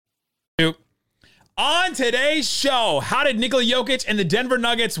On today's show, how did Nikola Jokic and the Denver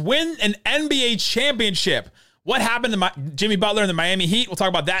Nuggets win an NBA championship? What happened to Jimmy Butler and the Miami Heat? We'll talk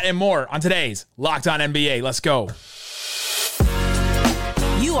about that and more on today's Locked On NBA. Let's go.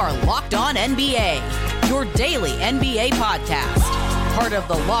 You are Locked On NBA, your daily NBA podcast. Part of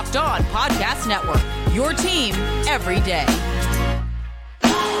the Locked On Podcast Network, your team every day.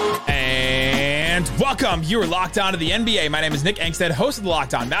 And welcome. You are locked on to the NBA. My name is Nick Angstead, host of the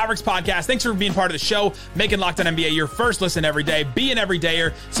Locked On Mavericks podcast. Thanks for being part of the show, making Locked On NBA your first listen every day. Be an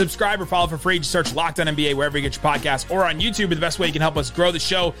everydayer. Subscribe or follow for free. Just search Locked On NBA wherever you get your podcast or on YouTube. The best way you can help us grow the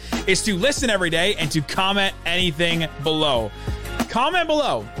show is to listen every day and to comment anything below. Comment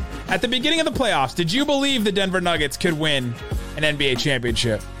below. At the beginning of the playoffs, did you believe the Denver Nuggets could win an NBA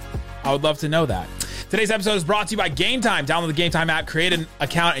championship? I would love to know that. Today's episode is brought to you by Game Time. Download the Game Time app, create an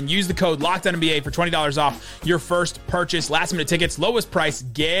account, and use the code LOCKEDONNBA for $20 off your first purchase. Last-minute tickets, lowest price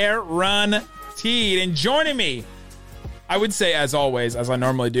guaranteed. And joining me, I would say as always, as I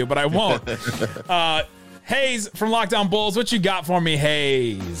normally do, but I won't. Hayes from Locked On Bulls. What you got for me,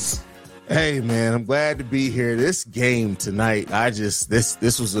 Hayes? Hey, man, I'm glad to be here. This game tonight, this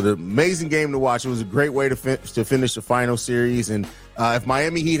was an amazing game to watch. It was a great way to finish the final series. And if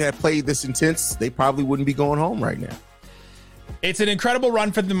Miami Heat had played this intense, they probably wouldn't be going home right now. It's an incredible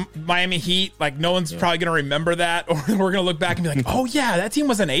run for the Miami Heat. Like, no one's probably going to remember that, or we're going to look back and be like, oh, yeah, that team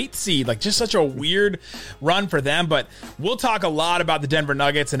was an 8 seed. Like, just such a weird run for them. But we'll talk a lot about the Denver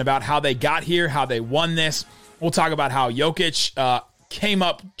Nuggets and about how they got here, how they won this. We'll talk about how Jokic came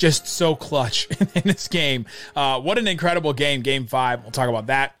up just so clutch in this game. What an incredible game, Game 5. We'll talk about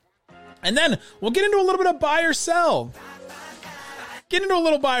that. And then we'll get into a little bit of buy or sell. Get into a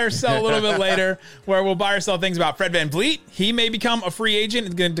little buy or sell a little bit later, where we'll buy or sell things about Fred VanVleet. He may become a free agent.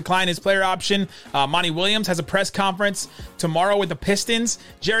 He's going to decline his player option. Monty Williams has a press conference tomorrow with the Pistons.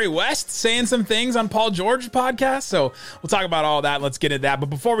 Jerry West saying some things on Paul George's podcast. So we'll talk about all that. Let's get into that. But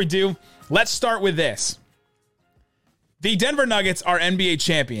before we do, let's start with this. The Denver Nuggets are NBA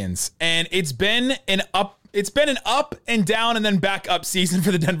champions, and it's been an up and down and then back up season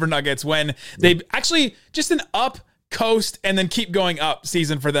for the Denver Nuggets when they actually just an up coast and then keep going up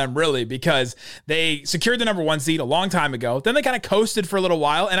season for them, really, because they secured the number 1 seed a long time ago. Then they kind of coasted for a little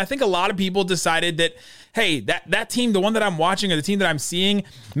while, and I think a lot of people decided that, hey, that team, the one that I'm watching or the team that I'm seeing,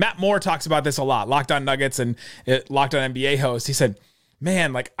 Matt Moore talks about this a lot, Locked On Nuggets and Locked On NBA host. He said,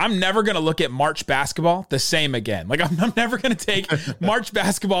 man, like, I'm never going to look at March basketball the same again. Like, I'm never going to take March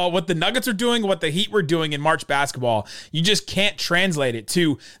basketball, what the Nuggets are doing, what the Heat were doing in March basketball. You just can't translate it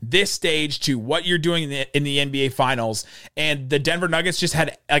to this stage, to what you're doing in the NBA Finals. And the Denver Nuggets just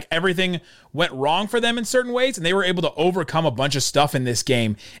had, like, everything went wrong for them in certain ways, and they were able to overcome a bunch of stuff in this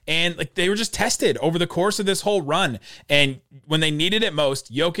game. And, like, they were just tested over the course of this whole run. And when they needed it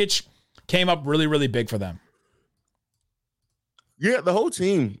most, Jokic came up really, really big for them. Yeah, the whole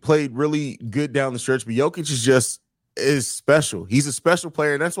team played really good down the stretch, but Jokic is special. He's a special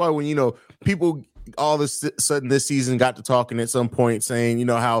player, and that's why when, people all of a sudden this season got to talking at some point saying,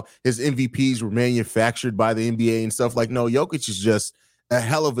 how his MVPs were manufactured by the NBA and stuff, like, no, Jokic is just a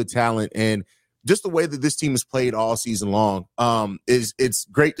hell of a talent, and just the way that this team has played all season long, it's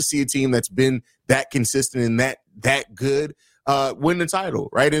great to see a team that's been that consistent and that good win the title,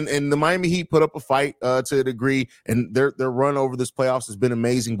 right? And the Miami Heat put up a fight to a degree, and their run over this playoffs has been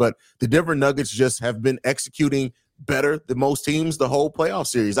amazing. But the Denver Nuggets just have been executing better than most teams the whole playoff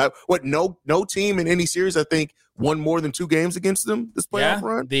series. No team in any series, I think, won more than 2 games against them this playoff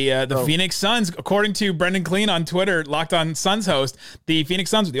run. The Phoenix Suns, according to Brendan Clean on Twitter, Locked On Suns host, the Phoenix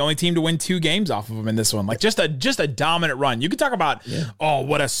Suns were the only team to win 2 games off of them in this one. Like, just a dominant run. You could talk about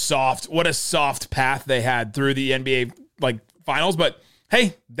what a soft path they had through the NBA Finals, but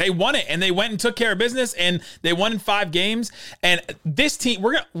hey, they won it, and they went and took care of business, and they won in 5 games. And this team,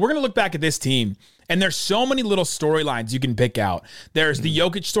 we're gonna look back at this team, and there's so many little storylines you can pick out. There's the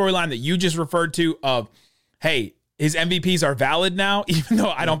Jokic storyline that you just referred to of, hey, his MVPs are valid now, even though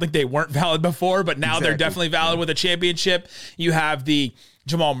I don't think they weren't valid before, but now they're definitely valid with a championship. You have the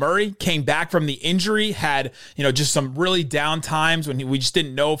Jamal Murray came back from the injury, had just some really down times when we just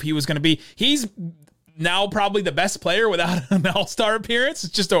didn't know if he was going to be. He's now probably the best player without an all-star appearance.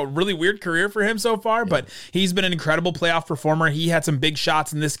 It's just a really weird career for him so far, but he's been an incredible playoff performer. He had some big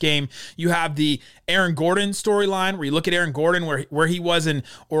shots in this game. You have the Aaron Gordon storyline where you look at Aaron Gordon, where he was in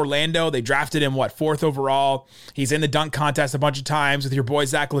Orlando. They drafted him, 4th overall. He's in the dunk contest a bunch of times with your boy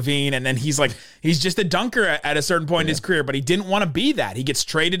Zach LaVine, and then he's just a dunker at a certain point in his career, but he didn't want to be that. He gets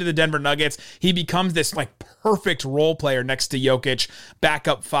traded to the Denver Nuggets. He becomes this perfect role player next to Jokic,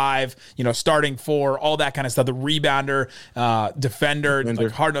 backup 5, starting 4, all that kind of stuff. The rebounder, defender.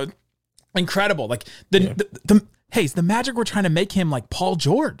 Hard incredible. Like the Magic were trying to make him like Paul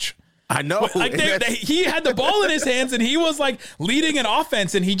George. I know. Like he had the ball in his hands and he was like leading an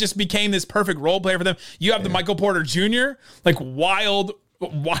offense and he just became this perfect role player for them. You have the Michael Porter Jr. like wild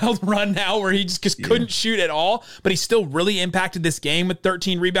run now where he just couldn't shoot at all, but he still really impacted this game with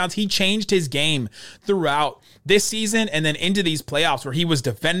 13 rebounds. He changed his game throughout this season and then into these playoffs where he was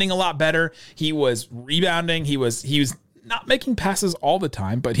defending a lot better. He was rebounding. He was not making passes all the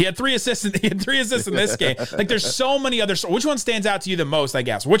time, but he had 3 assists. He had 3 assists in this game. Like there's so many other. Which one stands out to you the most? I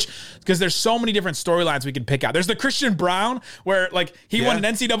guess because there's so many different storylines we could pick out. There's the Christian Brown where like he won an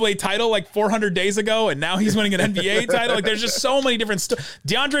NCAA title like 400 days ago, and now he's winning an NBA title. Like there's just so many different.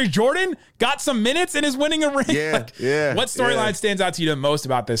 DeAndre Jordan got some minutes and is winning a ring. What storyline stands out to you the most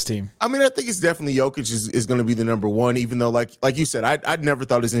about this team? I mean, I think it's definitely Jokic is going to be the number one, even though like you said, I'd never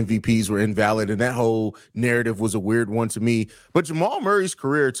thought his MVPs were invalid, and that whole narrative was a weird one to me. But Jamal Murray's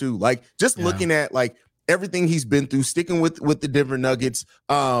career too, like just looking at like everything he's been through, sticking with the Denver Nuggets,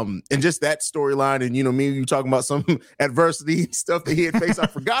 and just that storyline, and me and you talking about some adversity stuff that he had faced, I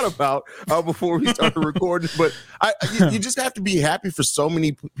forgot about before we started recording. But you just have to be happy for so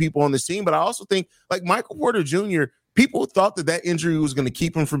many people on this team. But I also think like Michael Porter Jr., people thought that injury was going to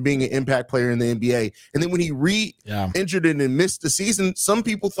keep him from being an impact player in the NBA. And then when he re-injured it and missed the season, some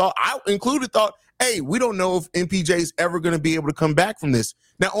people thought, I included, thought, hey, we don't know if MPJ is ever going to be able to come back from this.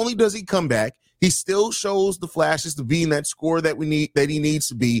 Not only does he come back, he still shows the flashes to being that scorer that he needs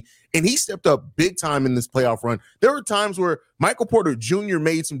to be. And he stepped up big time in this playoff run. There were times where Michael Porter Jr.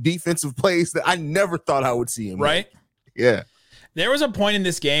 made some defensive plays that I never thought I would see him. Right? Make. Yeah. There was a point in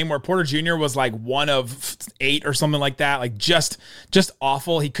this game where Porter Jr. was like 1 of 8 or something like that. Like just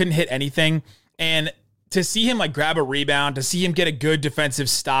awful. He couldn't hit anything. And to see him like grab a rebound, to see him get a good defensive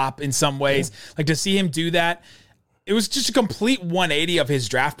stop in some ways, like to see him do that, it was just a complete 180 of his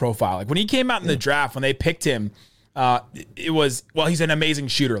draft profile. Like when he came out in the draft, when they picked him, it was, well, he's an amazing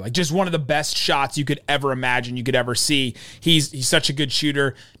shooter, like just one of the best shots you could ever imagine, you could ever see. He's such a good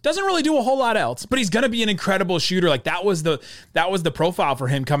shooter. Doesn't really do a whole lot else, but he's going to be an incredible shooter. Like that was the profile for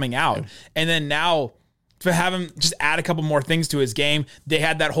him coming out. And then now to have him just add a couple more things to his game. They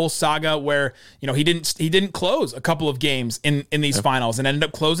had that whole saga where, he didn't close a couple of games in these finals and ended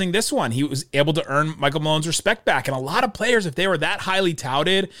up closing this one. He was able to earn Michael Malone's respect back. And a lot of players, if they were that highly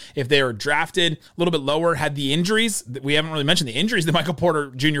touted, if they were drafted a little bit lower, had the injuries. We haven't really mentioned the injuries that Michael Porter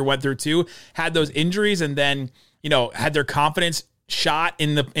Jr. went through too, had those injuries and then, had their confidence shot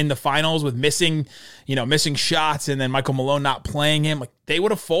in the finals with missing shots and then Michael Malone not playing him. Like they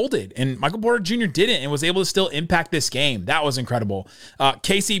would have folded, and Michael Porter Jr. didn't and was able to still impact this game. That was incredible.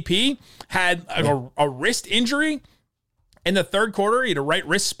 KCP had a wrist injury in the third quarter. He had a right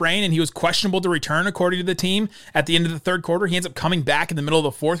wrist sprain and he was questionable to return according to the team at the end of the third quarter. He ends up coming back in the middle of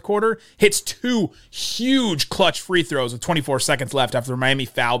the fourth quarter, hits 2 huge clutch free throws with 24 seconds left after Miami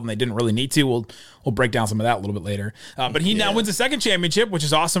fouled and they didn't really need to. We'll break down some of that a little bit later. But he now wins a second championship, which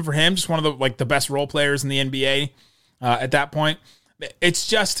is awesome for him. Just one of the best role players in the NBA at that point. It's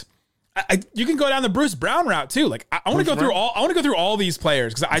just, you can go down the Bruce Brown route too. Like I want to go through all these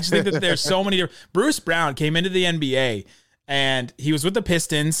players because I just think that there's so many different. Bruce Brown came into the NBA and he was with the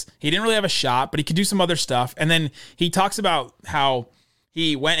Pistons. He didn't really have a shot, but he could do some other stuff. And then he talks about how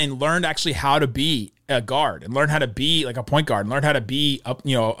he went and learned actually how to be a guard and learn how to be like a point guard and learn how to be a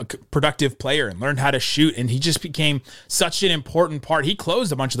productive player and learn how to shoot. And he just became such an important part. He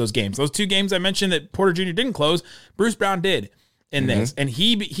closed a bunch of those games. Those 2 games I mentioned that Porter Jr. didn't close, Bruce Brown did in this. And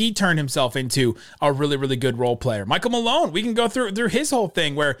he turned himself into a really, really good role player. Michael Malone, we can go through his whole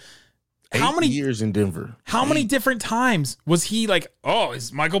thing where how many years in Denver? How many different times was he like, oh,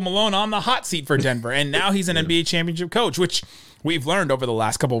 is Michael Malone on the hot seat for Denver? And now he's an NBA championship coach, which we've learned over the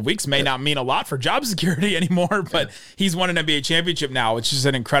last couple of weeks may not mean a lot for job security anymore, but he's won an NBA championship now, which is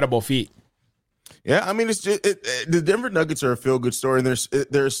an incredible feat. Yeah, I mean, it's just the Denver Nuggets are a feel-good story, and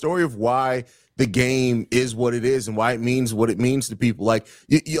they're a story of why the game is what it is and why it means what it means to people. Like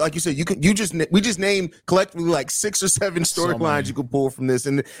like you said, we just named collectively like 6 or 7 storylines you could pull from this,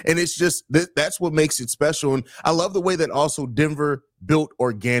 and it's just that's what makes it special. And I love the way that also Denver built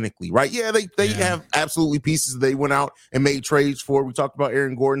organically, right? Yeah, they have absolutely pieces they went out and made trades for. We talked about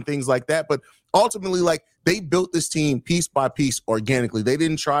Aaron Gordon, things like that, but ultimately, like, they built this team piece by piece organically. They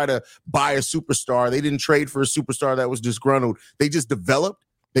didn't try to buy a superstar. They didn't trade for a superstar that was disgruntled. They just developed.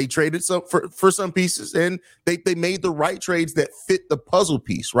 They traded some for some pieces, and they made the right trades that fit the puzzle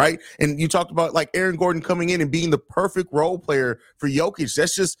piece, right? And you talked about like Aaron Gordon coming in and being the perfect role player for Jokic.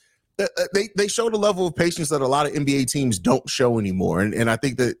 That's just they showed a level of patience that a lot of NBA teams don't show anymore. And I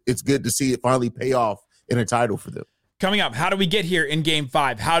think that it's good to see it finally pay off in a title for them. Coming up, how do we get here in Game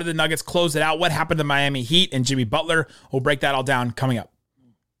 5? How did the Nuggets close it out? What happened to Miami Heat and Jimmy Butler? We'll break that all down coming up.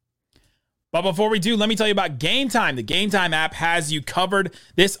 But before we do, let me tell you about Game Time. The Game Time app has you covered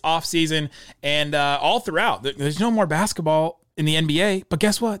this offseason and all throughout. There's no more basketball in the NBA, but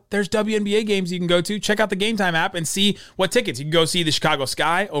guess what? There's WNBA games you can go to. Check out the Game Time app and see what tickets. You can go see the Chicago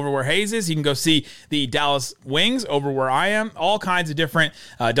Sky over where Hayes is. You can go see the Dallas Wings over where I am. All kinds of different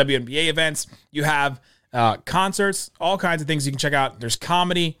WNBA events. You have concerts, all kinds of things you can check out. There's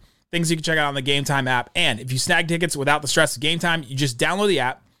comedy, things you can check out on the Game Time app. And if you snag tickets without the stress of Game Time, you just download the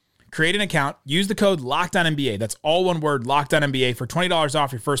app, create an account, use the code LOCKEDONNBA. That's all one word, LOCKEDONNBA, for $20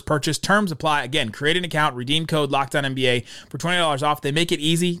 off your first purchase. Terms apply. Again, create an account, redeem code LOCKEDONNBA for $20 off. They make it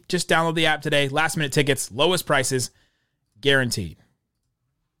easy. Just download the app today. Last minute tickets, lowest prices, guaranteed.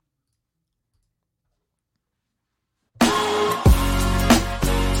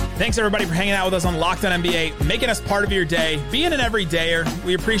 Thanks, everybody, for hanging out with us on Locked On NBA, making us part of your day, being an everydayer.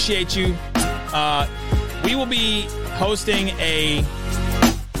 We appreciate you. We will be hosting a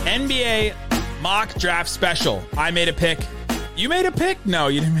NBA mock draft special. I made a pick. You made a pick? No,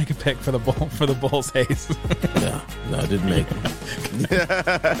 you didn't make a pick for the Bulls, Hayes. No, I didn't make them.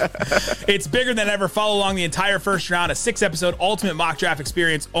 It's bigger than ever. Follow along the entire first round, a 6-episode ultimate mock draft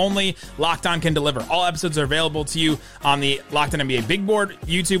experience only Locked On can deliver. All episodes are available to you on the Locked On NBA Big Board,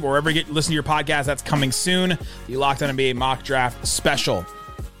 YouTube, or wherever you listen to your podcast. That's coming soon. The Locked On NBA mock draft special.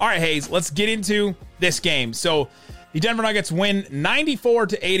 All right, Hayes, let's get into this game. So the Denver Nuggets win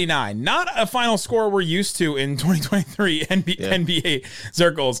 94-89. Not a final score we're used to in 2023 NBA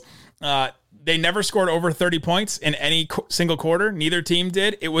circles. They never scored over 30 points in any single quarter. Neither team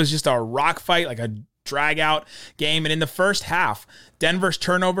did. It was just a rock fight, like a drag-out game. And in the first half, Denver's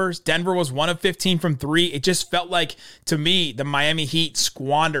turnovers, Denver was 1 of 15 from 3. It just felt like, to me, the Miami Heat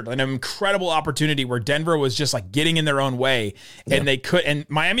squandered an incredible opportunity where Denver was just like getting in their own way. And they could, and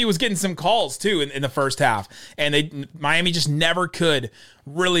Miami was getting some calls too in the first half. And Miami just never could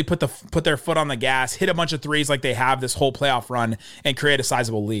really put their foot on the gas, hit a bunch of threes like they have this whole playoff run, and create a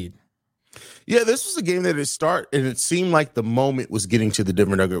sizable lead. Yeah, this was a game that it seemed like the moment was getting to the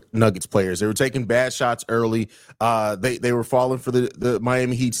Denver Nuggets players. They were taking bad shots early. They were falling for the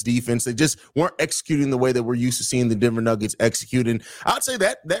Miami Heat's defense. They just weren't executing the way that we're used to seeing the Denver Nuggets execute. And I'd say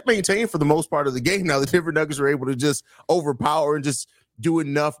that maintained for the most part of the game. Now the Denver Nuggets were able to just overpower and just do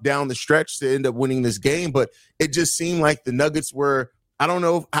enough down the stretch to end up winning this game. But it just seemed like the Nuggets were, I don't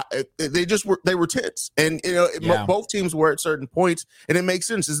know, they were tense. And, both teams were at certain points, and it makes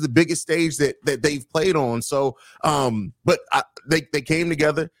sense. This is the biggest stage that they've played on. So, they came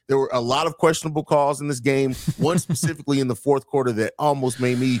together. There were a lot of questionable calls in this game, one specifically in the fourth quarter that almost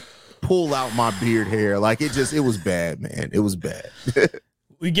made me pull out my beard hair. Like, it was bad, man. It was bad.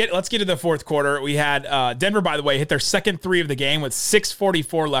 Let's get to the fourth quarter. We had Denver, by the way, hit their second three of the game with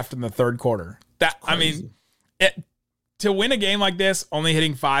 6:44 left in the third quarter. To win a game like this, only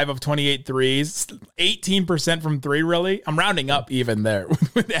hitting 5 of 28 threes, 18% from 3, really. I'm rounding up even there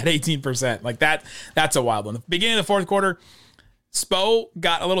with that 18%. Like that's a wild one. The beginning of the fourth quarter, Spo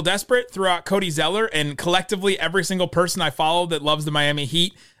got a little desperate, threw out Cody Zeller, and collectively every single person I follow that loves the Miami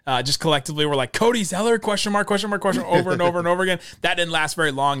Heat just collectively were like, Cody Zeller, question mark, over and over and over again. That didn't last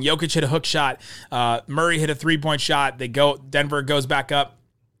very long. Jokic hit a hook shot. Murray hit a 3-point shot. Denver goes back up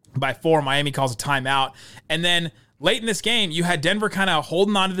by 4. Miami calls a timeout. And then late in this game, you had Denver kind of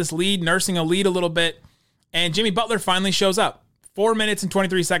holding on to this lead, nursing a lead a little bit, and Jimmy Butler finally shows up. 4 minutes and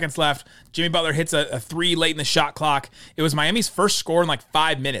 23 seconds left. Jimmy Butler hits a 3 late in the shot clock. It was Miami's first score in like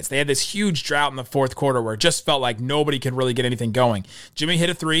 5 minutes. They had this huge drought in the fourth quarter where it just felt like nobody could really get anything going. Jimmy hit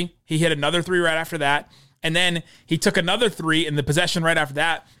a 3. He hit another 3 right after that, and then he took another 3 in the possession right after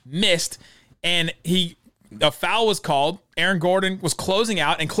that, missed, and a foul was called. Aaron Gordon was closing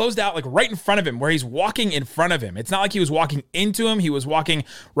out and closed out like right in front of him, where he's walking in front of him. It's not like he was walking into him. He was walking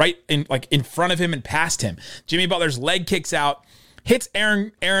right in front of him and past him. Jimmy Butler's leg kicks out, hits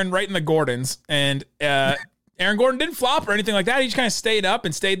Aaron right in the Gordons, and Aaron Gordon didn't flop or anything like that. He just kind of stayed up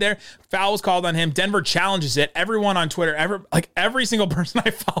and stayed there. Foul was called on him. Denver challenges it. Everyone on Twitter, every single person I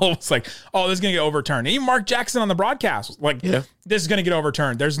follow was like, oh, this is going to get overturned. And even Mark Jackson on the broadcast was like, this is going to get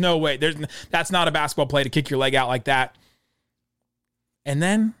overturned. There's no way. That's not a basketball play to kick your leg out like that. And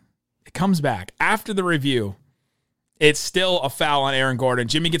then it comes back. After the review, it's still a foul on Aaron Gordon.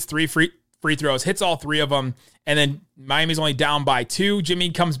 Jimmy gets 3 free throws, hits all 3 of them, and then Miami's only down by 2.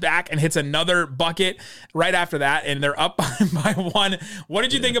 Jimmy comes back and hits another bucket right after that, and they're up by 1. What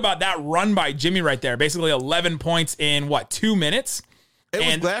did you think about that run by Jimmy right there? Basically 11 points in, 2 minutes? It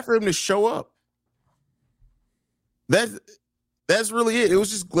was glad for him to show up. That's That's really it. It was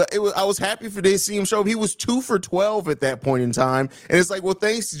just I was happy for to see him show up. He was 2 for 12 at that point in time, and it's like, well,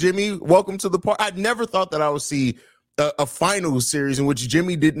 thanks, Jimmy. Welcome to the party. I never thought that I would see a final series in which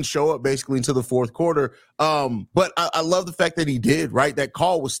Jimmy didn't show up basically until the fourth quarter. But I love the fact that he did. Right, that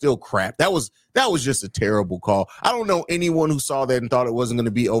call was still crap. That was just a terrible call. I don't know anyone who saw that and thought it wasn't going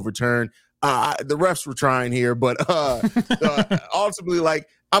to be overturned. The refs were trying here, but ultimately, like.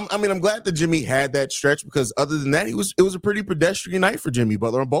 I'm glad that Jimmy had that stretch because other than that, it was a pretty pedestrian night for Jimmy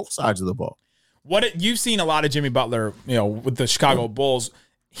Butler on both sides of the ball. You've seen a lot of Jimmy Butler, with the Chicago Bulls.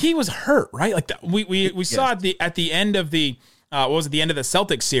 He was hurt, right? Like we saw at the end of the the end of the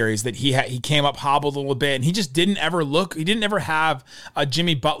Celtics series that he came up hobbled a little bit, and he just didn't ever have a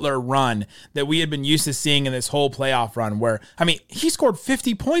Jimmy Butler run that we had been used to seeing in this whole playoff run where, I mean, he scored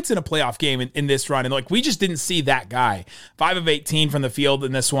 50 points in a playoff game in this run, and like we just didn't see that guy. 5 of 18 from the field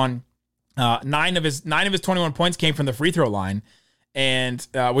in this one. 9 of his 21 points came from the free throw line, and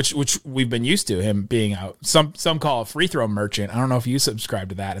which we've been used to him being some call a free throw merchant. I don't know if you subscribe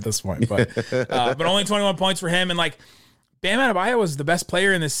to that at this point, but only 21 points for him. And like Bam Adebayo was the best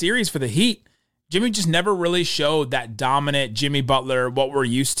player in this series for the Heat. Jimmy just never really showed that dominant Jimmy Butler, what we're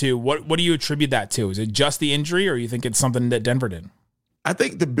used to. What do you attribute that to? Is it just the injury, or you think it's something that Denver did? I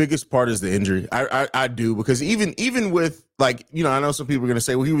think the biggest part is the injury. I do, because even with, like, I know some people are going to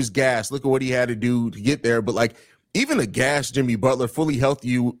say, well, he was gassed. Look at what he had to do to get there. But like, even a gassed Jimmy Butler, fully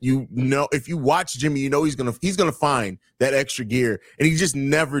healthy, if you watch Jimmy, he's gonna find that extra gear, and he just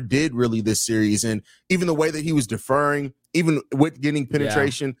never did really this series. And even the way that he was deferring, even with getting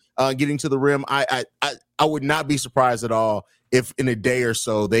penetration, getting to the rim, I would not be surprised at all if in a day or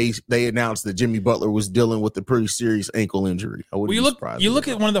so they announced that Jimmy Butler was dealing with a pretty serious ankle injury. I wouldn't be surprised. You look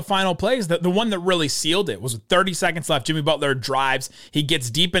at one of the final plays, the one that really sealed it was with 30 seconds left. Jimmy Butler drives, he gets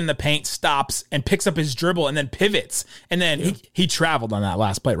deep in the paint, stops, and picks up his dribble, and then pivots. And then he traveled on that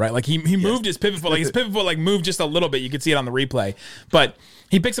last play, right? Like he moved his pivot foot, moved just a little bit. You could see it on the replay, but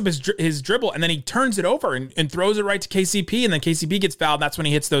he picks up his dribble, and then he turns it over and throws it right to KCP, and then KCP gets fouled. And that's when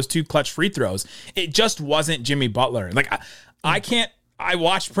he hits those 2 clutch free throws. It just wasn't Jimmy Butler. Like I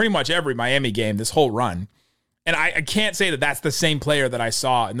watched pretty much every Miami game this whole run, and I can't say that that's the same player that I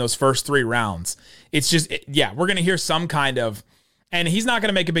saw in those first 3 rounds. It's just, we're going to hear some kind of, and he's not going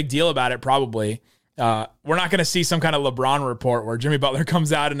to make a big deal about it probably. We're not going to see some kind of LeBron report where Jimmy Butler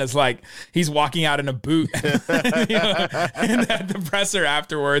comes out and is like, he's walking out in a boot and at the presser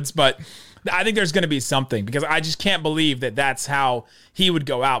afterwards. But I think there's going to be something, because I just can't believe that that's how he would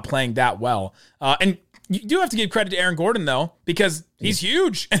go out playing that well. And you do have to give credit to Aaron Gordon, though, because he's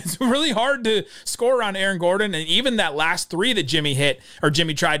huge. And it's really hard to score around Aaron Gordon. And even that last 3 that Jimmy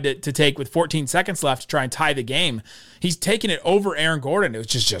tried to take with 14 seconds left to try and tie the game, he's taking it over Aaron Gordon. It was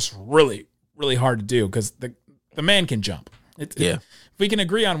just really, really hard to do, because the man can jump. If we can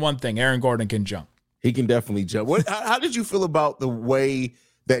agree on one thing, Aaron Gordon can jump. He can definitely jump. How did you feel about the way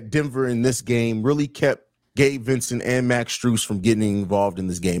that Denver in this game really kept Gabe Vincent and Max Strus from getting involved in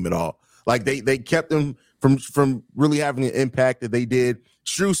this game at all? Like they kept them from really having an impact that they did.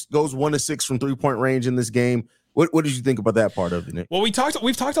 Strus goes 1 of 6 from 3-point range in this game. What did you think about that part of it, Nick? Well, we've talked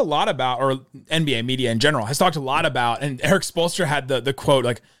a lot about, or NBA media in general has talked a lot about, and Eric Spoelstra had the quote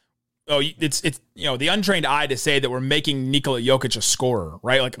like, "Oh, it's the untrained eye to say that we're making Nikola Jokic a scorer,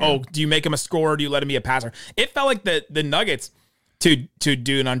 right? Like, oh, do you make him a scorer? Do you let him be a passer?" It felt like the Nuggets, to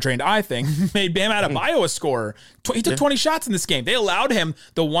do an untrained eye thing, made Bam Adebayo a scorer. He took 20 shots in this game. They allowed him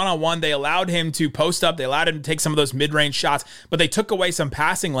the one-on-one. They allowed him to post up. They allowed him to take some of those mid-range shots, but they took away some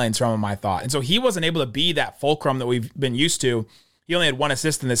passing lanes from him, I thought. And so he wasn't able to be that fulcrum that we've been used to. He only had 1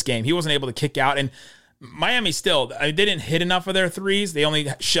 assist in this game. He wasn't able to kick out. And Miami still, they didn't hit enough of their threes. They only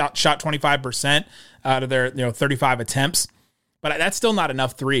shot 25% out of their 35 attempts. But that's still not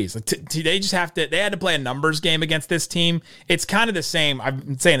enough threes. They just had to play a numbers game against this team. It's kind of the same. I've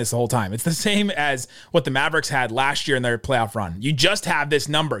been saying this the whole time. It's the same as what the Mavericks had last year in their playoff run. You just have this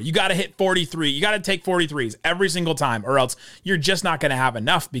number. You got to hit 43. You got to take 43s every single time, or else you're just not going to have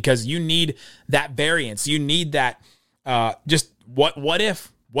enough, because you need that variance. You need that just what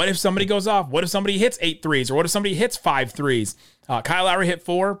if? What if somebody goes off? What if somebody hits 8 threes? Or what if somebody hits 5 threes? Kyle Lowry hit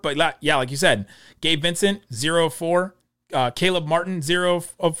 4, but like you said, Gabe Vincent, 0 of 4. Caleb Martin, 0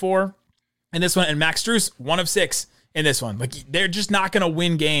 of 4 in this one, and Max Strus, 1 of 6 in this one. Like, they're just not going to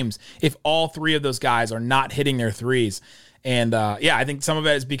win games if all 3 of those guys are not hitting their threes. And I think some of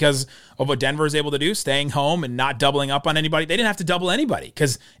it is because of what Denver is able to do, staying home and not doubling up on anybody. They didn't have to double anybody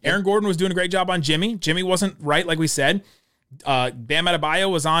because Aaron Gordon was doing a great job on Jimmy. Jimmy wasn't right, like we said. Bam Adebayo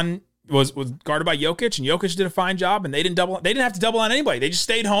was on was guarded by Jokic, and Jokic did a fine job, and they didn't have to double on anybody. They just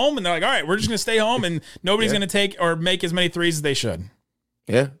stayed home, and they're like, all right, we're just going to stay home, and nobody's going to take or make as many threes as they should.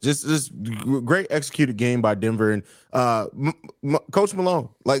 Yeah, just great executed game by Denver, and Coach Malone.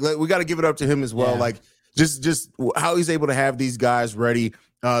 Like we got to give it up to him as well. Yeah. Like just how he's able to have these guys ready.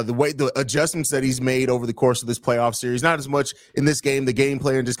 The adjustments that he's made over the course of this playoff series, not as much in this game. The game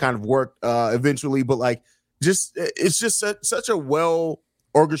plan just kind of worked eventually, but like it's just such a well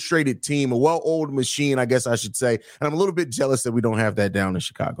orchestrated team, a well-oiled machine, I guess I should say. And I'm a little bit jealous that we don't have that down in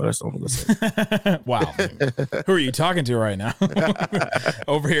Chicago. That's all I'm gonna say. Wow. Who are you talking to right now?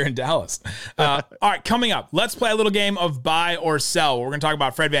 Over here in Dallas. All right, coming up, let's play a little game of buy or sell. We're going to talk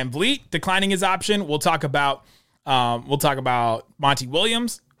about Fred VanVleet declining his option. We'll talk about Monty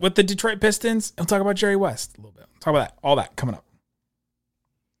Williams with the Detroit Pistons. We'll talk about Jerry West a little bit. We'll talk about that, all that coming up.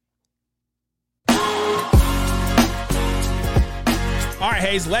 All right,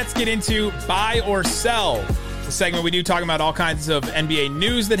 Hayes, let's get into buy or sell. The segment we do talking about all kinds of NBA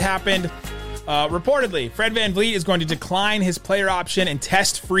news that happened. Reportedly, Fred VanVleet is going to decline his player option and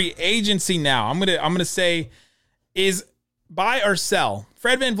test free agency now. I'm gonna say, is buy or sell.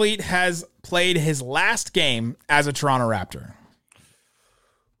 Fred VanVleet has played his last game as a Toronto Raptor.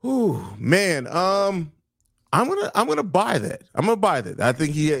 Ooh, man. I'm gonna buy that. I'm gonna buy that. I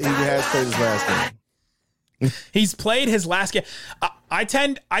think he has played his last game. He's played his last game. I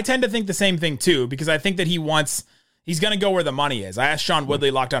tend to think the same thing too, because I think that he's going to go where the money is. I asked Sean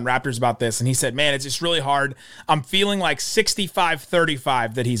Woodley, Locked On Raptors, about this, and he said, man, it's just really hard. I'm feeling like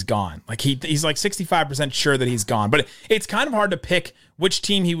 65-35 that he's gone. Like he's like 65% sure that he's gone. But it's kind of hard to pick which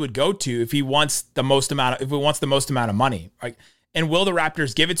team he would go to if he wants the most amount of money. Like, and will the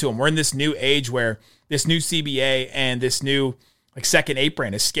Raptors give it to him? We're in this new age where this new CBA and this new second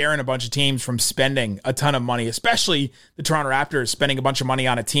apron is scaring a bunch of teams from spending a ton of money, especially the Toronto Raptors spending a bunch of money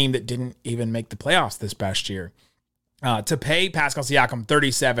on a team that didn't even make the playoffs this past year. To pay Pascal Siakam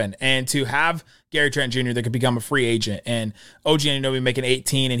 $37 and to have Gary Trent Jr. that could become a free agent, and OG Anunoby making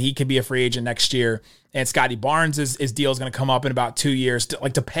 $18 and he could be a free agent next year, and Scotty Barnes' his deal is going to come up in about 2 years.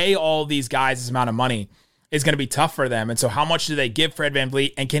 To pay all these guys this amount of money is going to be tough for them. And so how much do they give Fred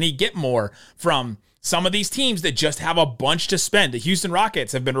VanVleet, and can he get more from some of these teams that just have a bunch to spend? The Houston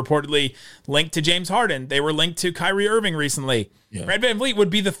Rockets have been reportedly linked to James Harden. They were linked to Kyrie Irving recently. Yeah. Fred VanVleet would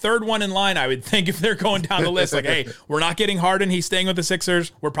be the third one in line, I would think, if they're going down the list. Like, hey, we're not getting Harden. He's staying with the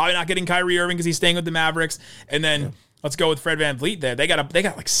Sixers. We're probably not getting Kyrie Irving because he's staying with the Mavericks. And then let's go with Fred VanVleet there. They got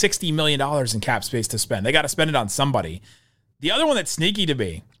like $60 million in cap space to spend. They got to spend it on somebody. The other one that's sneaky to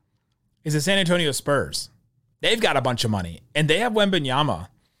me is the San Antonio Spurs. They've got a bunch of money, and they have Wembanyama.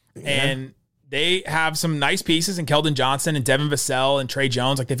 Yeah. And they have some nice pieces in Keldon Johnson and Devin Vassell and Trey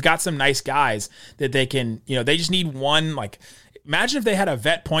Jones. Like, they've got some nice guys that they can, they just need one. Like, imagine if they had a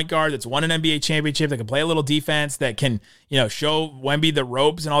vet point guard that's won an NBA championship, that can play a little defense, that can, show Wemby the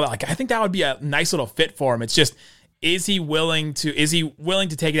ropes and all that. Like, I think that would be a nice little fit for him. It's just, is he willing to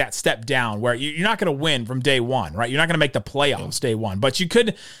take that step down where you're not going to win from day one, right? You're not going to make the playoffs day one, but you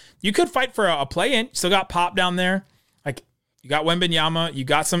could fight for a play-in. Still got Pop down there. Like, you got Wembanyama, you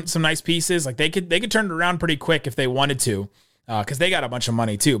got some nice pieces. Like, they could turn it around pretty quick if they wanted to, because they got a bunch of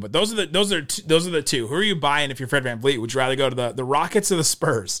money too. But those are the two. Who are you buying if you're Fred VanVleet? Would you rather go to the Rockets or the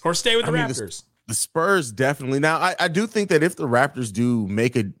Spurs, or stay with the Raptors? The Spurs definitely. Now, I do think that if the Raptors do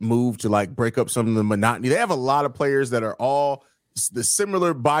make a move to break up some of the monotony, they have a lot of players that are all the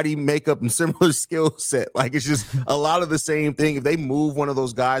similar body makeup and similar skill set. Like, it's just a lot of the same thing. If they move one of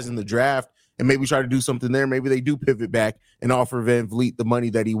those guys in the draft and maybe try to do something there, maybe they do pivot back and offer VanVleet the money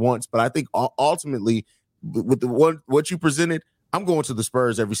that he wants. But I think ultimately, with what you presented, I'm going to the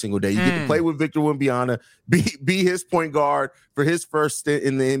Spurs every single day. You get to play with Victor Wembanyama, be his point guard for his first stint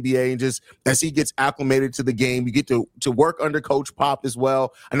in the NBA, and just as he gets acclimated to the game, you get to work under Coach Pop as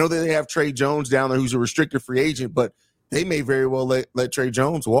well. I know that they have Trey Jones down there, who's a restricted free agent, but they may very well let Trey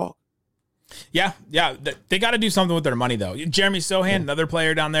Jones walk. Yeah. They got to do something with their money, though. Jeremy Sohan, another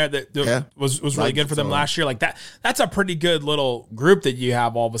player down there that was really good for them last year. Like, that's a pretty good little group that you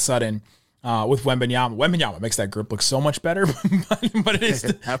have all of a sudden with Wembanyama. Wembanyama makes that group look so much better, but it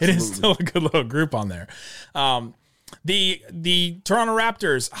is still a good little group on there. The Toronto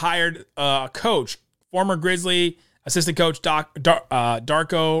Raptors hired a coach, former Grizzly assistant coach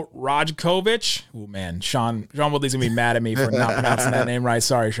Darko Rajkovic. Oh man, Sean Woodley's gonna be mad at me for not pronouncing that name right.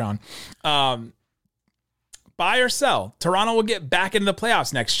 Sorry, Sean. Buy or sell? Toronto will get back into the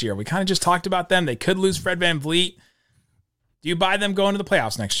playoffs next year. We kind of just talked about them. They could lose Fred VanVleet. Do you buy them going to the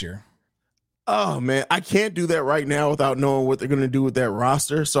playoffs next year? Oh man, I can't do that right now without knowing what they're going to do with that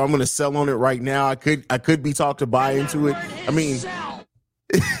roster. So I'm going to sell on it right now. I could be talked to buy into it. I mean,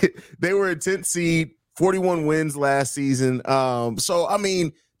 they were a 10th seed, 41 wins last season. So, I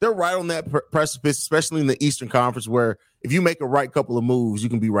mean, they're right on that precipice, especially in the Eastern Conference, where if you make a right couple of moves, you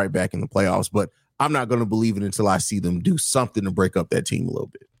can be right back in the playoffs. But I'm not going to believe it until I see them do something to break up that team a little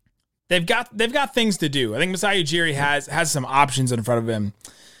bit. They've got things to do. I think Masai Ujiri has some options in front of him.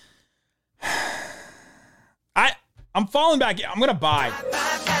 I'm falling back. I'm going to buy.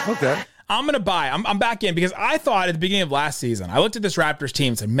 Okay. I'm going to buy. I'm back in because I thought at the beginning of last season, I looked at this Raptors team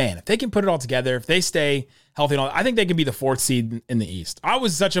and said, man, if they can put it all together, if they stay healthy and all, I think they can be the 4th seed in the East. I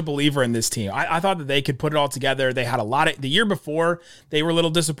was such a believer in this team. I thought that they could put it all together. They had a lot of, the year before, they were a little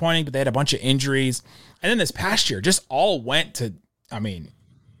disappointing, but they had a bunch of injuries. And then this past year, just all went to,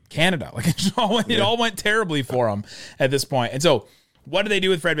 Canada. Like it all went terribly for them at this point. And so what do they do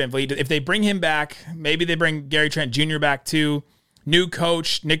with Fred VanVleet? If they bring him back, maybe they bring Gary Trent Jr. back too. New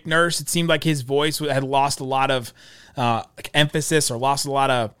coach, Nick Nurse, it seemed like his voice had lost a lot of emphasis or lost a lot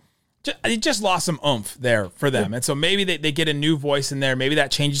of, it just lost some oomph there for them. And so maybe they get a new voice in there. Maybe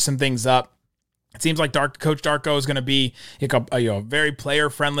that changes some things up. It seems like Coach Darko is going to be a very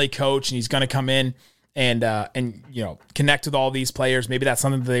player-friendly coach, and he's going to come in and connect with all these players. Maybe that's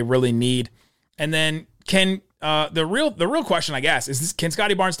something that they really need. And then the real question, I guess, is can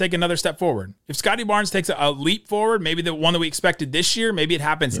Scotty Barnes take another step forward? If Scotty Barnes takes a leap forward, maybe the one that we expected this year, maybe it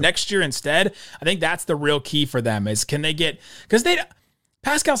happens next year instead. I think that's the real key for them is can they get, because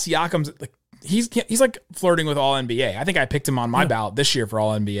Pascal Siakam's like he's like flirting with All NBA. I think I picked him on my ballot this year for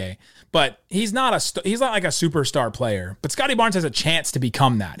All NBA, but he's not like a superstar player. But Scotty Barnes has a chance to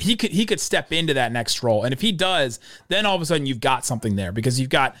become that. He could step into that next role, and if he does, then all of a sudden you've got something there because you've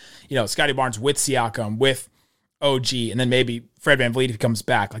got Scotty Barnes with Siakam with OG, and then maybe Fred VanVleet if he comes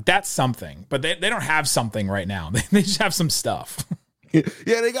back. Like that's something, but they don't have something right now. They just have some stuff.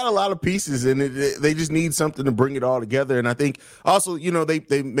 Yeah, they got a lot of pieces, and they just need something to bring it all together. And I think also,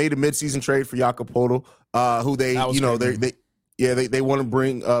 they made a midseason trade for Jakob Poeltl, who they want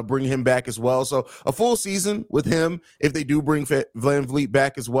to bring him back as well. So a full season with him, if they do bring VanVleet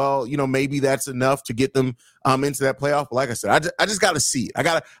back as well, maybe that's enough to get them into that playoff. But like I said, I just got to see it. I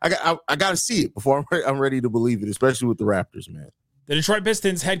got to see it before I'm ready to believe it, especially with the Raptors, man. The Detroit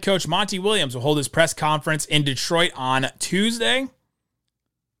Pistons head coach Monty Williams will hold his press conference in Detroit on Tuesday.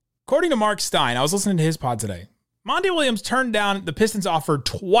 According to Mark Stein, I was listening to his pod today. Monty Williams turned down the Pistons offer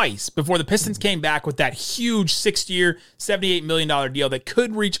twice before the Pistons came back with that huge 6-year, $78 million deal that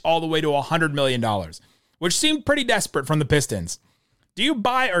could reach all the way to $100 million, which seemed pretty desperate from the Pistons. Do you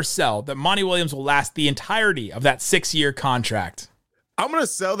buy or sell that Monty Williams will last the entirety of that 6-year contract? I'm going to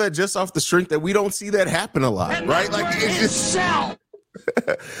sell that just off the strength that we don't see that happen a lot, right? Like it's just sell.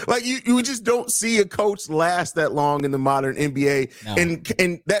 Like you just don't see a coach last that long in the modern NBA. No.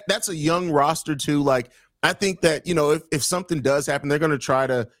 And that's a young roster too. Like I think that, if something does happen, they're going to try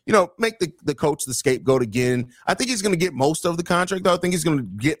to, make the coach the scapegoat again. I think he's going to get most of the contract, though. I think he's going to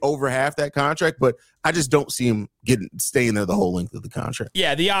get over half that contract, but I just don't see him staying there the whole length of the contract.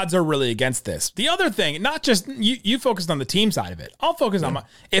 Yeah, the odds are really against this. The other thing, not just you focused on the team side of it. I'll focus on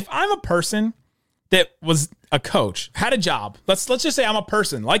if I'm a person that was a coach, had a job. Let's just say I'm a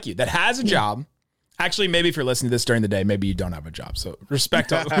person like you that has a job. Actually, maybe if you're listening to this during the day, maybe you don't have a job. So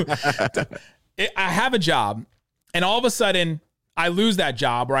respect. I have a job, and all of a sudden I lose that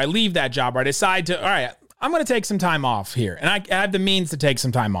job or I leave that job or I decide to, all right, I'm going to take some time off here. And I have the means to take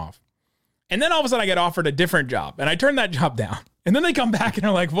some time off. And then all of a sudden I get offered a different job and I turn that job down. And then they come back and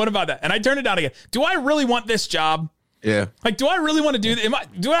are like, what about that? And I turn it down again. Do I really want this job? Yeah. Like, do I really want to do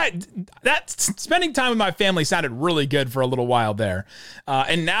that? Spending time with my family sounded really good for a little while there.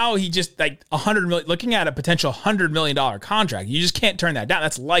 And now he just $100 million, looking at a potential $100 million contract. You just can't turn that down.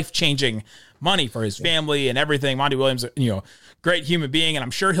 That's life-changing money for his family and everything. Monty Williams, great human being. And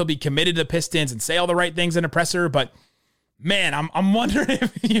I'm sure he'll be committed to the Pistons and say all the right things in a presser. But man, I'm wondering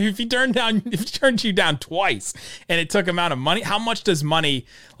if he turned you down twice and it took him out of money, how much does money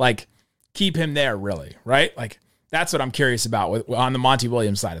keep him there really? Right? That's what I'm curious about on the Monty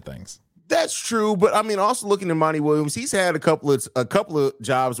Williams side of things. That's true, but I mean, also looking at Monty Williams, he's had a couple of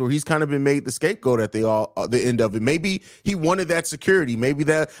jobs where he's kind of been made the scapegoat at the end of it. Maybe he wanted that security. Maybe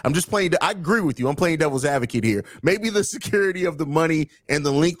that I'm just playing. I agree with you. I'm playing devil's advocate here. Maybe the security of the money and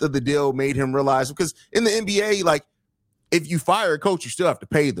the length of the deal made him realize, because in the NBA, if you fire a coach, you still have to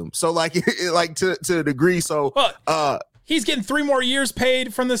pay them. So to a degree. So he's getting 3 more years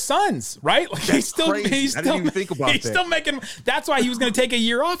paid from the Suns, right? He's still crazy. I didn't even think about that. He's still making. That's why he was going to take a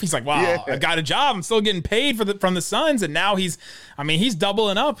year off. He's like, wow, I got a job. I'm still getting paid from the Suns, and now he's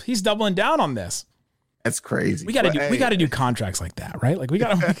doubling up. He's doubling down on this. That's crazy. We got to do contracts like that, right? We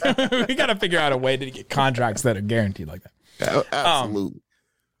got to figure out a way to get contracts that are guaranteed like that. Absolutely.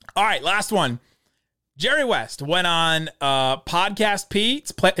 All right, last one. Jerry West went on Podcast P.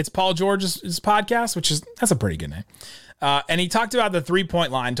 It's Paul George's podcast, that's a pretty good name. And he talked about the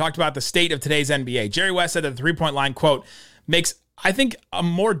 3-point line, talked about the state of today's NBA. Jerry West said that the 3-point line, quote, makes, I think, a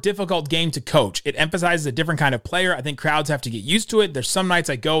more difficult game to coach. It emphasizes a different kind of player. I think crowds have to get used to it. There's some nights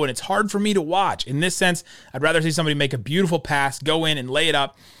I go and it's hard for me to watch. In this sense, I'd rather see somebody make a beautiful pass, go in and lay it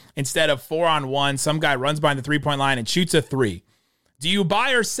up instead of 4-on-1. Some guy runs behind the 3-point line and shoots a 3. Do you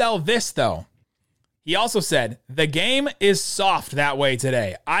buy or sell this, though? He also said, the game is soft that way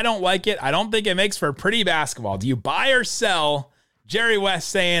today. I don't like it. I don't think it makes for pretty basketball. Do you buy or sell Jerry West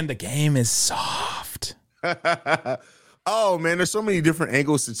saying the game is soft? Oh, man, there's so many different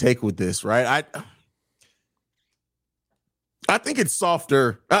angles to take with this, right? I think it's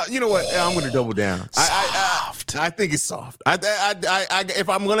softer. You know what? I'm going to double down. I think it's soft. If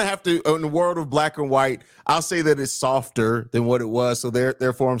I'm going to have to, in the world of black and white, I'll say that it's softer than what it was. So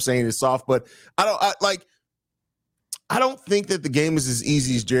therefore, I'm saying it's soft. But I don't think that the game is as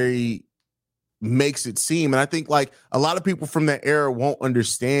easy as Jerry makes it seem. And I think like a lot of people from that era won't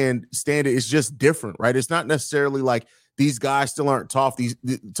understand it. It's just different, right? It's not necessarily like these guys still aren't tough. These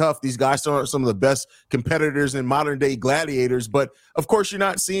guys still aren't some of the best competitors and modern day gladiators. But of course, you're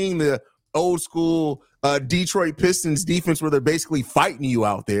not seeing the old school Detroit Pistons defense where they're basically fighting you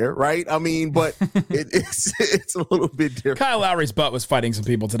out there, right? I mean, but it's a little bit different. Kyle Lowry's butt was fighting some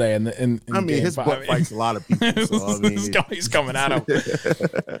people today. His butt fights a lot of people. So, he's coming at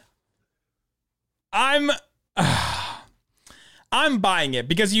him. I'm buying it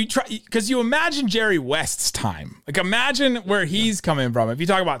because you imagine Jerry West's time. Like imagine where he's coming from. If you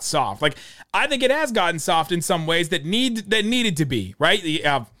talk about soft, like I think it has gotten soft in some ways that needed to be, right? You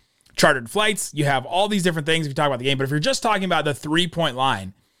have chartered flights, you have all these different things if you talk about the game, but if you're just talking about the 3-point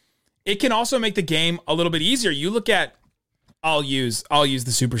line, it can also make the game a little bit easier. You look at I'll use the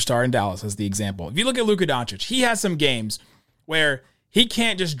superstar in Dallas as the example. If you look at Luka Doncic, he has some games where he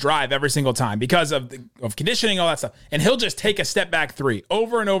can't just drive every single time because of conditioning, all that stuff. And he'll just take a step back 3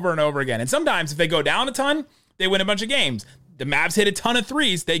 over and over and over again. And sometimes if they go down a ton, they win a bunch of games. The Mavs hit a ton of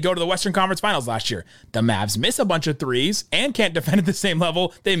 3s. They go to the Western Conference Finals last year. The Mavs miss a bunch of 3s and can't defend at the same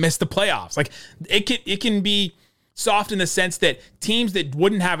level. They miss the playoffs. Like it can be soft in the sense that teams that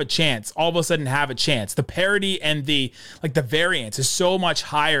wouldn't have a chance all of a sudden have a chance. The parity and the variance is so much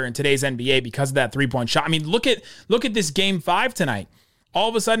higher in today's NBA because of that 3-point shot. I mean, look at this game 5 tonight. All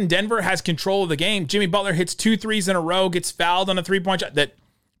of a sudden, Denver has control of the game. Jimmy Butler hits 2 3s in a row, gets fouled on a 3-point shot.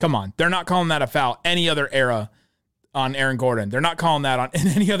 Come on, they're not calling that a foul any other era on Aaron Gordon. They're not calling that in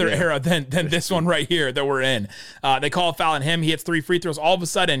any other era than this one right here that we're in. They call a foul on him. He hits 3 free throws. All of a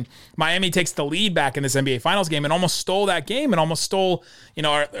sudden, Miami takes the lead back in this NBA Finals game and almost stole that game and almost stole,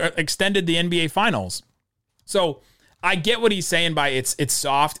 extended the NBA Finals. So I get what he's saying by it's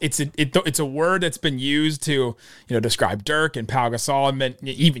soft. It's a word that's been used to describe Dirk and Pau Gasol and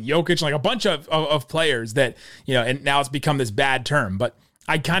even Jokic, like a bunch of players that and now it's become this bad term. But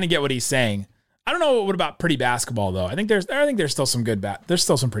I kind of get what he's saying. I don't know what about pretty basketball though. I think there's still some there's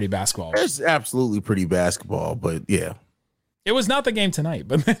still some pretty basketball. There's absolutely pretty basketball, but yeah. It was not the game tonight,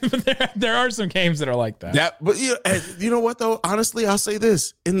 but there are some games that are like that. But you know what though? Honestly, I'll say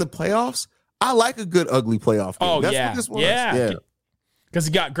this: in the playoffs, I like a good ugly playoff game. Oh, That's yeah. what this was. Yeah. Because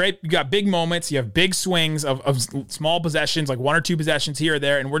you got big moments, you have big swings of small possessions, like 1 or 2 possessions here or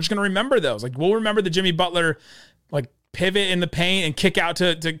there, and we're just gonna remember those. Like we'll remember the Jimmy Butler pivot in the paint and kick out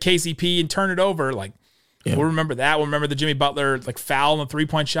to KCP and turn it over. We'll remember that. We'll remember the Jimmy Butler foul on the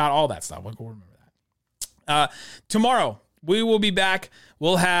 3-point shot, all that stuff. We'll remember that. Tomorrow we will be back.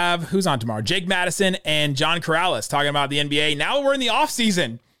 We'll have who's on tomorrow? Jake Madison and John Corrales talking about the NBA. Now we're in the off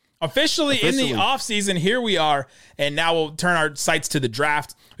season. Officially in the offseason, here we are, and now we'll turn our sights to the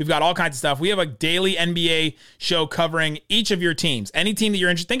draft. We've got all kinds of stuff. We have a daily NBA show covering each of your teams. Any team that you're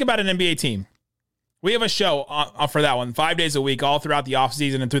interested in, think about an NBA team. We have a show for that one, 5 days a week, all throughout the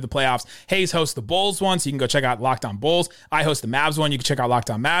offseason and through the playoffs. Hayes hosts the Bulls one, so you can go check out Locked On Bulls. I host the Mavs one. You can check out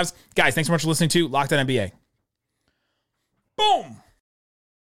Locked On Mavs. Guys, thanks so much for listening to Locked On NBA. Boom!